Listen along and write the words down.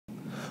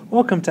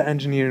Welcome to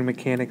Engineering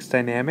Mechanics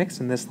Dynamics,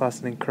 in this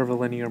lesson in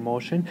curvilinear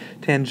motion,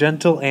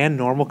 tangential and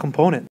normal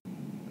component.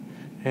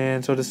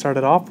 And so to start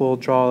it off, we'll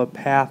draw a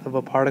path of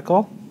a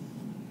particle.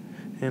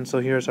 And so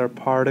here's our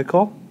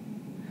particle,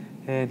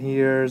 and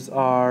here's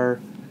our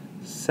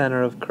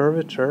center of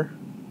curvature,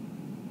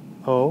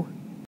 O.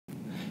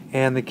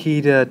 And the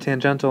key to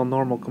tangential and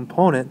normal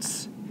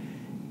components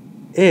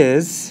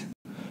is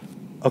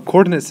a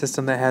coordinate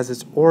system that has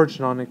its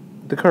origin on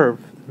the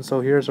curve. And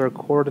so here's our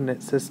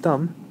coordinate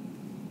system.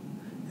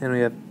 And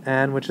we have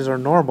n, which is our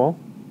normal,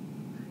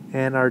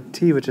 and our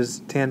t, which is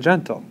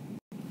tangential.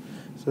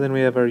 So then we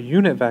have our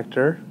unit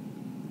vector,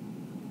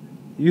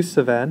 u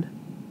sub n,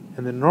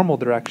 in the normal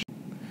direction,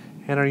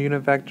 and our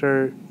unit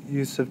vector,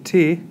 u sub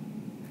t,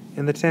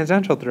 in the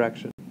tangential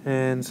direction.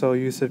 And so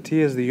u sub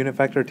t is the unit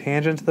vector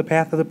tangent to the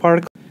path of the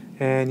particle,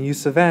 and u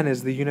sub n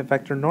is the unit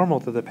vector normal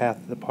to the path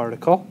of the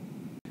particle.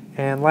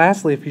 And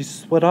lastly, if you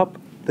split up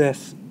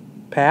this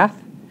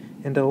path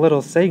into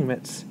little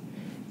segments,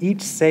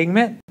 each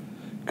segment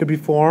could be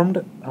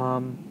formed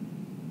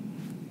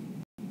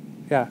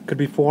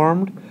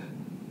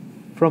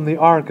from the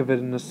arc of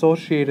an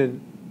associated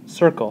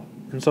circle.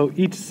 And so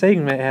each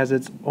segment has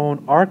its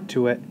own arc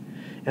to it,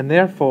 and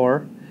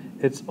therefore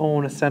its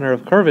own center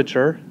of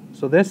curvature.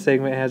 So this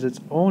segment has its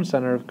own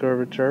center of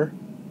curvature,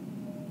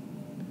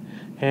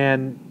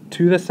 and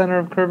to the center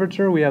of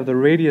curvature we have the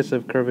radius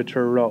of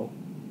curvature, rho.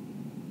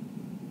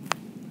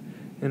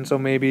 And so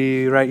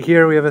maybe right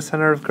here we have a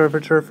center of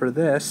curvature for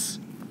this,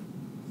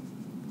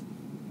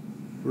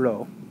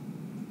 rho.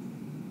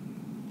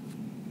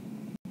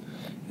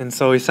 And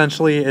so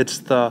essentially it's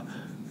the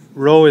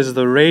rho is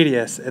the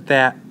radius at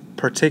that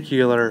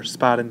particular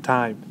spot in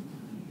time.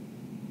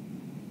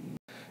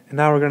 And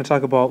now we're going to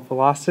talk about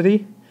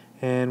velocity,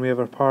 and we have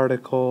a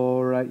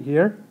particle right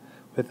here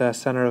with a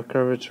center of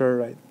curvature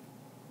right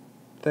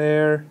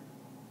there,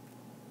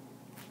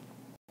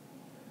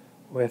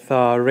 with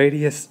a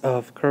radius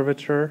of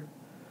curvature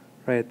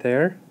right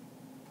there,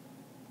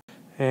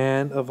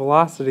 and a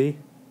velocity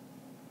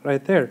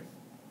right there,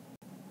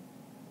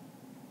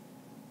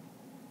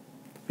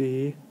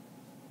 v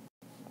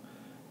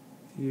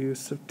u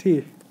sub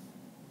t.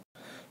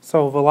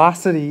 So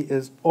velocity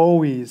is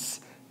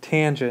always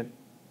tangent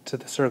to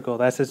the circle.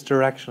 That's its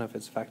direction of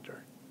its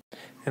vector.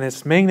 And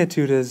its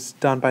magnitude is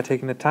done by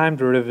taking the time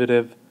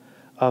derivative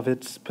of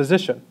its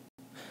position.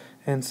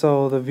 And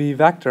so the v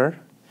vector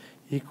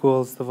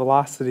equals the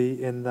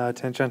velocity in the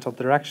tangential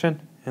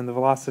direction, and the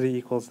velocity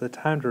equals the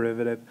time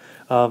derivative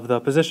of the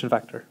position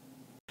vector.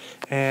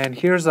 And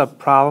here's a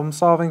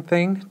problem-solving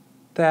thing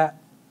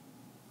that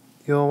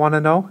you'll want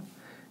to know.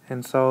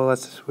 And so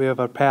we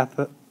have our path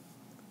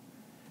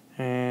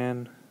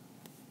and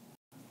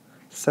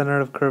center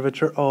of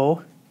curvature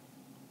O.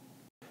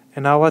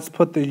 And now let's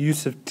put the u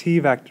sub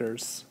t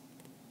vectors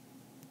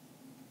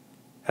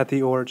at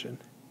the origin.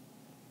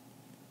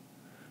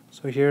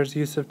 So here's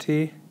u sub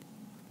t,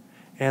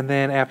 and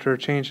then after a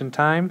change in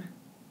time,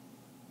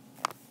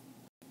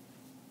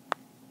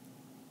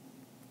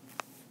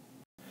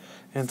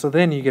 and so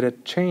then you get a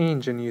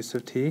change in u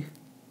sub t,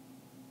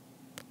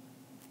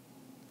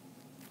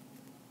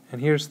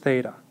 and here's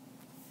theta.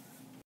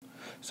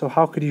 So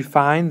how could you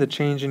find the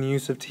change in u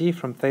sub t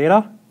from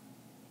theta?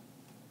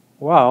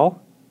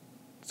 Well,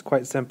 it's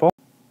quite simple.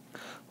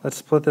 Let's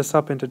split this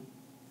up into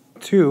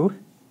two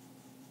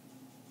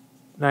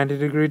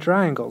 90-degree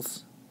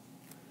triangles.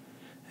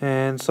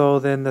 And so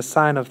then the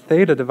sine of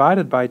theta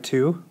divided by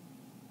 2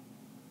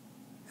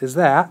 is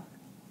that,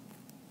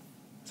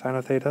 sine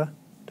of theta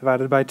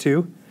divided by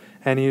 2,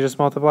 and you just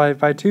multiply it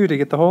by 2 to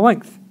get the whole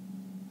length.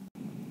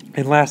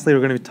 And lastly,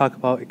 we're going to talk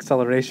about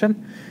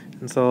acceleration.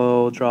 And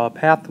so we'll draw a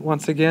path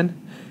once again,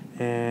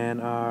 and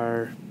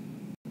our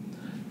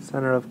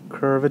center of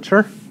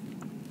curvature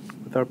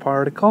with our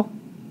particle.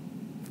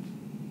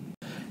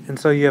 And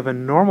so you have a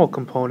normal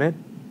component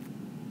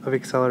of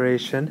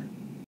acceleration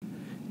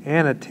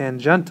and a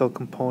tangential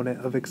component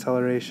of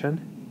acceleration,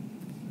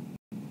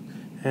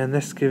 and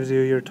this gives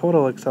you your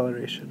total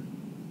acceleration.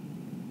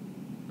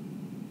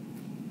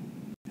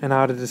 And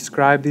how to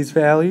describe these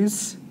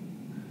values?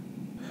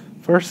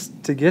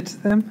 First, to get to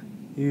them,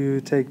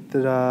 you take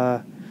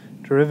the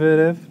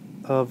derivative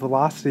of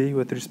velocity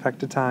with respect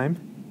to time,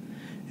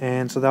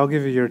 and so that'll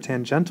give you your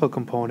tangential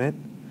component,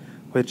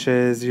 which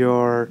is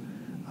your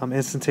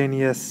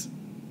instantaneous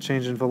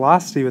change in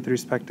velocity with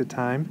respect to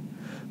time,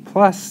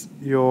 plus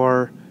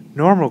your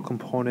normal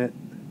component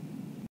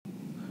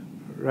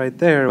right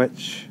there,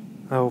 which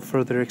I'll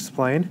further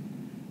explain.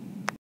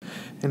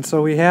 And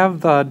so we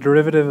have the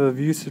derivative of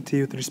u sub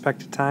t with respect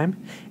to time,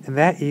 and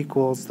that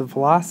equals the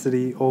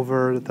velocity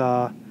over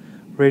the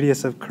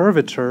radius of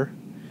curvature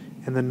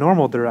in the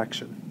normal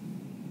direction.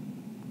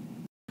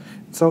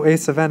 So a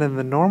sub n in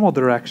the normal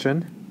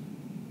direction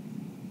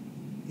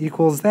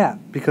equals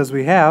that, because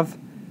we have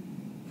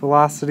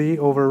velocity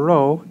over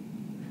rho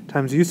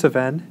times u sub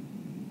n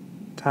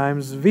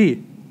times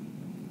v,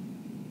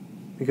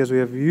 because we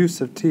have u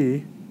sub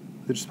t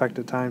with respect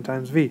to time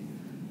times v.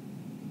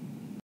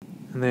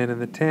 And then in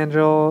the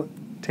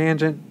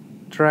tangent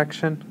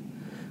direction,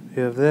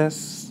 You have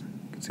this.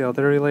 You can see how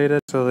they're related.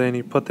 So then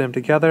you put them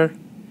together,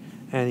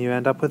 and you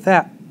end up with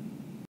that.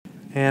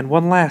 And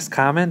one last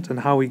comment on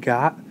how we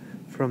got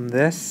from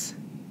this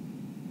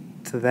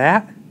to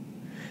that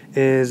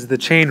is the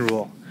chain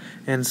rule.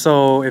 And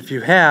so if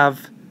you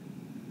have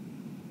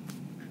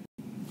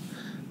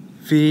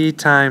v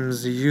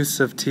times the use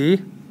of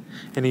t,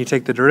 and you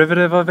take the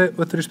derivative of it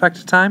with respect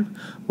to time,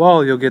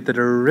 well, you'll get the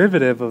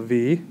derivative of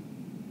v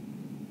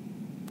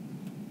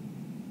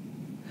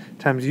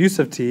times use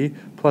of t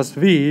plus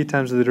v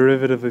times the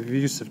derivative of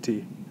use of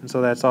t. And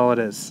so that's all it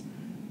is.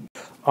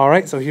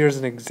 Alright, so here's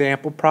an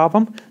example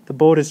problem. The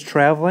boat is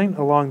traveling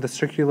along the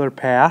circular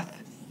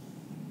path,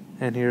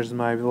 and here's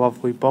my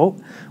lovely boat,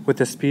 with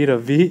the speed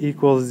of v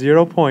equals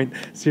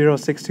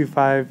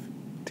 0.0625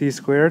 t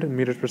squared in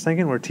meters per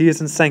second, where t is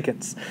in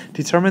seconds.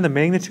 Determine the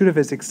magnitude of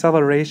its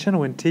acceleration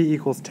when t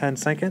equals 10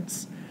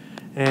 seconds.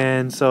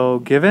 And so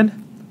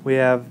given, we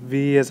have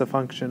v as a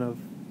function of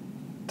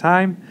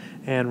time,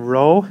 and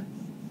rho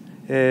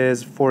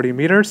is 40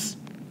 meters.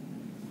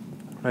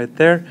 Right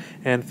there,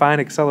 and find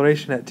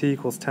acceleration at t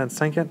equals 10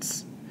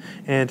 seconds.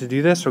 And to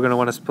do this, we're going to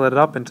want to split it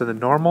up into the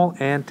normal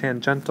and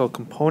tangential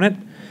component.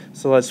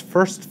 So let's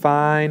first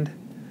find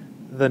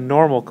the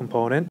normal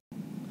component.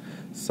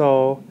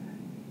 So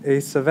a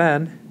sub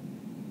n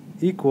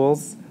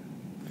equals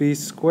v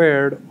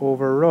squared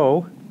over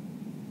rho,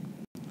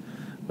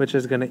 which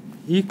is going to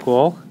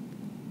equal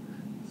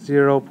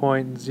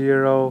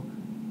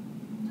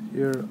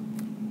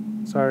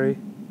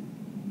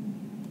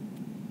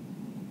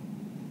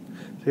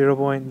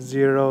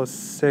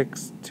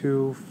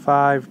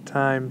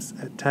times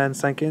at 10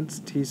 seconds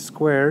t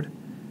squared,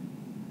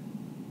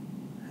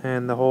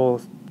 and the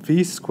whole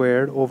v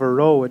squared over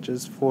rho, which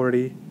is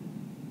 40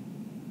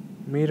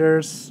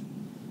 meters,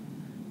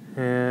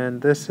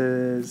 and this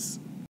is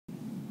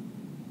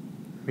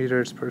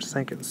meters per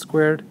second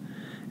squared,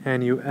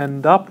 and you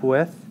end up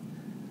with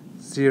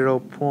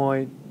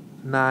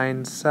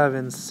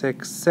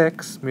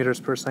 0.9766 meters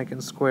per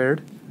second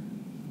squared.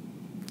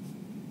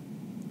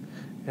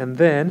 And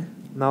then,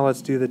 now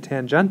let's do the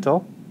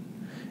tangential.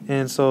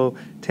 And so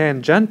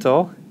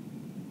tangential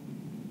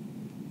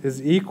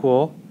is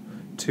equal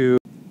to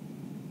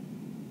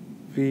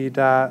v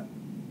dot,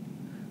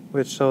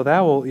 so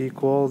that will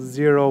equal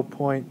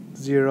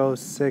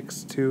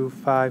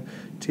 0.0625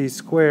 t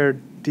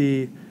squared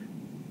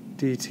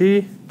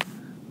dt,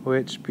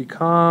 which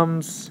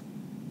becomes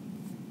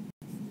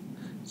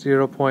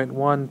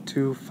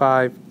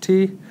 0.125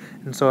 t.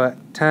 And so at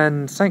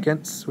 10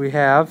 seconds, we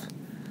have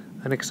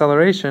an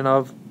acceleration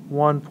of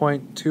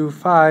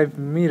 1.25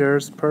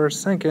 meters per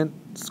second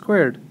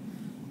squared.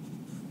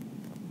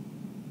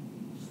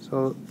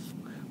 So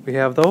we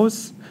have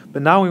those,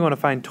 but now we want to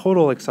find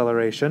total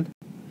acceleration.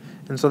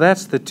 And so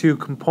that's the two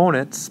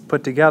components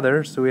put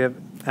together. So we have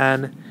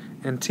n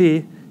and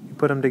t. You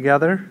put them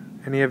together,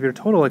 and you have your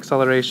total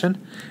acceleration.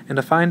 And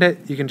to find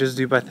it, you can just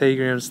do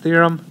Pythagorean's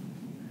theorem.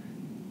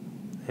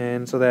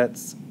 And so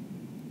that's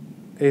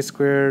a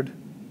squared.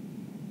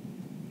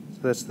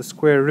 So that's the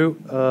square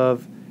root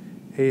of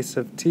a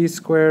sub t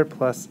squared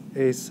plus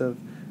a sub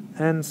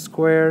n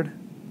squared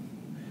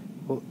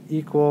will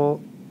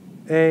equal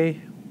a,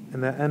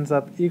 and that ends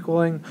up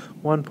equaling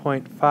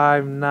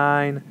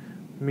 1.59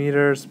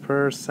 meters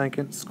per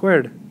second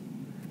squared.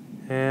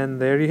 And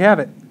there you have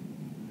it.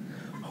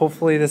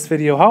 Hopefully this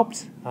video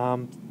helped.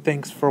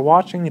 Thanks for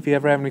watching. If you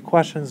ever have any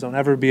questions, don't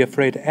ever be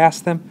afraid to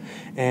ask them.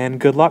 And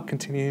good luck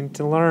continuing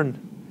to learn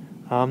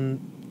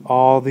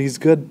all these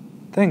good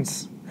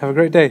things. Have a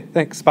great day.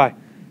 Thanks. Bye.